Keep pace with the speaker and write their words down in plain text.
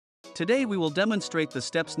Today we will demonstrate the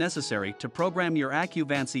steps necessary to program your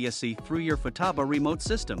Acuvance ESC through your Futaba remote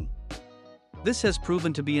system. This has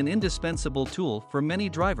proven to be an indispensable tool for many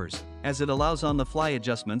drivers, as it allows on-the-fly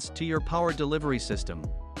adjustments to your power delivery system.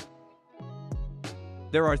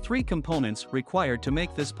 There are 3 components required to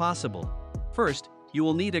make this possible. First, you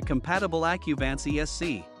will need a compatible Acuvance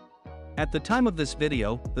ESC. At the time of this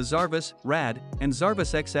video, the Xarvis, RAD, and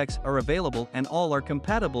Xarvis XX are available and all are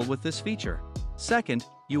compatible with this feature. Second,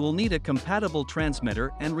 you will need a compatible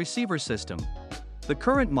transmitter and receiver system. The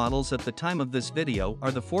current models at the time of this video are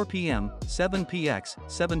the 4PM, 7PX,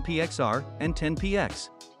 7PXR, and 10PX.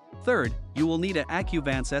 Third, you will need a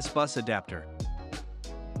Acuvance S bus adapter.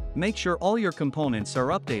 Make sure all your components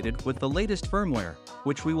are updated with the latest firmware,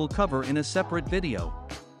 which we will cover in a separate video.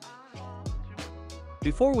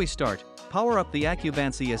 Before we start, power up the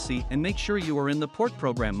Acuvance ESC and make sure you are in the port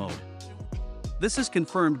program mode. This is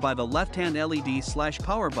confirmed by the left-hand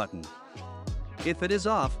LED/power button. If it is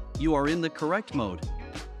off, you are in the correct mode.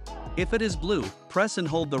 If it is blue, press and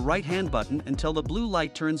hold the right-hand button until the blue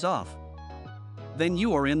light turns off. Then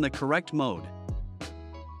you are in the correct mode.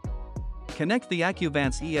 Connect the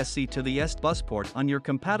Acuvance ESC to the S bus port on your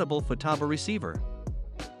compatible Futaba receiver.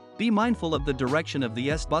 Be mindful of the direction of the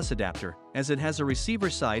S bus adapter, as it has a receiver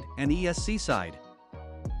side and ESC side.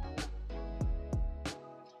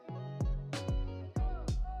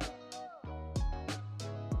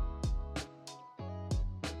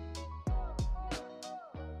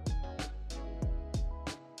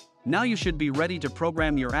 Now you should be ready to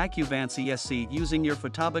program your Acuvance ESC using your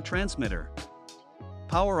Futaba transmitter.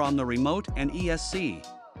 Power on the remote and ESC.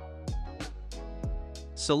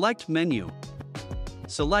 Select Menu.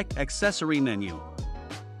 Select Accessory Menu.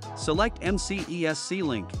 Select MC ESC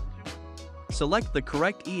link. Select the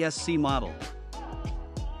correct ESC model.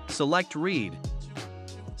 Select Read.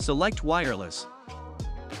 Select Wireless.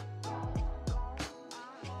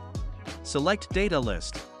 Select Data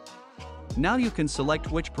List. Now you can select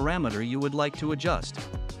which parameter you would like to adjust.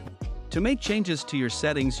 To make changes to your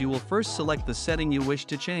settings, you will first select the setting you wish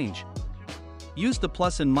to change. Use the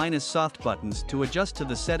plus and minus soft buttons to adjust to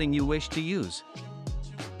the setting you wish to use.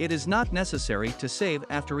 It is not necessary to save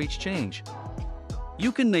after each change.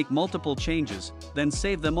 You can make multiple changes, then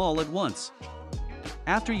save them all at once.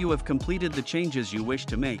 After you have completed the changes you wish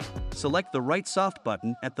to make, select the right soft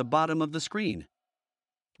button at the bottom of the screen.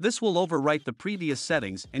 This will overwrite the previous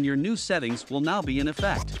settings and your new settings will now be in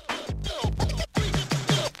effect.